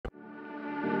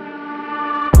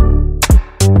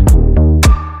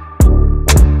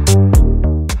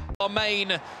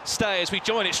mainstay as we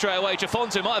join it straight away.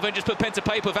 Jafonso might have just put pen to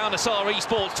paper with Al Nassr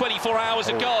Esports 24 hours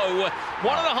ago.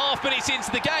 1.5 minutes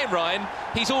into the game, Ryan,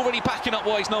 he's already backing up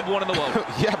why he's #1 in the world.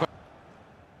 Yeah, but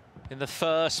in the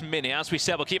first minute, as we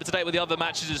said, we'll keep it to date with the other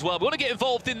matches as well. We want to get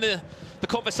involved in the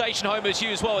conversation, Homers, you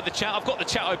as well, with the chat. I've got the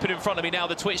chat open in front of me now,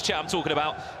 the Twitch chat I'm talking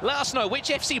about. Let us know, which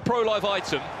FC Pro Live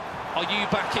item are you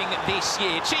backing this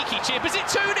year? Cheeky chip, is it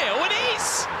 2-0? It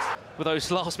is! With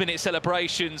those last-minute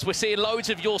celebrations, we're seeing loads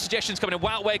of your suggestions coming in.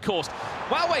 Wout Weghorst.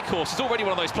 Wout Weghorst is already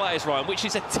one of those players, Ryan, which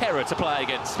is a terror to play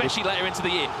against, especially later into the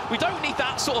year. We don't need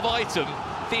that sort of item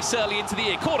this early into the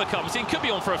year. Corner comes in, could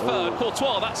be on for a third.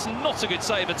 Courtois, that's not a good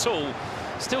save at all.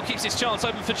 Still keeps his chance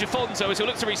open for Jafonso as he'll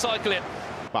look to recycle it.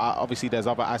 But obviously there's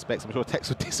other aspects. I'm sure Tex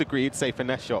would disagree. He'd say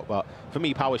finesse shot, but for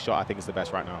me, power shot I think is the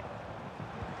best right now.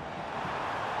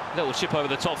 Little chip over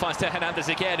the top, finds Teo Hernandez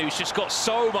again, who's just got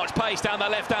so much pace down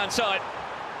that left-hand side.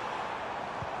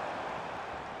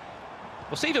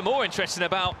 What's even more interesting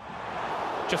about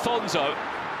Jafonso,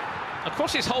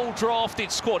 across his whole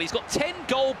drafted squad, he's got 10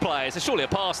 goal players. There's surely a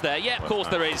pass there. Yeah, of course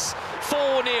there is.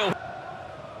 4-0.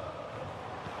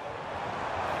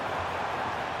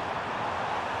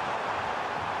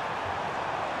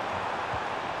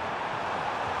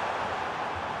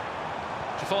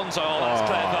 Jafonso, oh, that's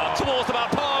clever. Towards the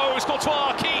back post,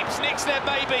 Courtois keeps, Niksneb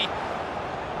maybe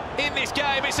in this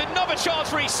game. It's another chance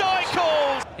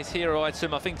recycled. His hero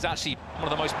item, I think, is actually one of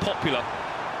the most popular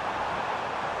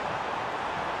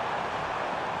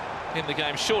in the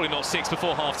game. Surely not 6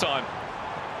 before half-time.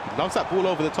 He loves that ball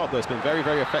over the top, though. It's been very,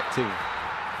 very effective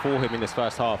for him in this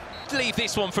first half. Leave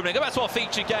this one from me. Go back to our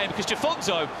featured game, because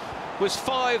Jafonso was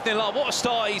 5-0 up. What a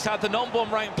start he's had, the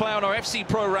 #1 ranked player on our FC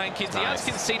Pro rankings. Nice. He has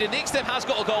conceded. Niksneb has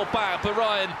got a goal back, but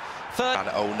Ryan, third... And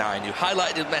at 09, who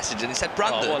highlighted a message and he said,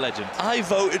 Brandon, what a legend. I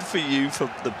voted for you for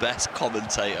the best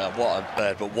commentator. What a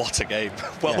bird, but what a game.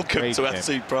 Welcome to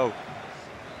FC Pro. Is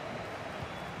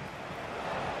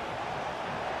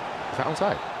that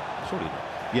onside? Surely not.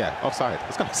 Yeah, offside. I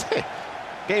was going to say.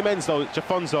 Game ends, though.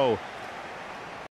 Jafonso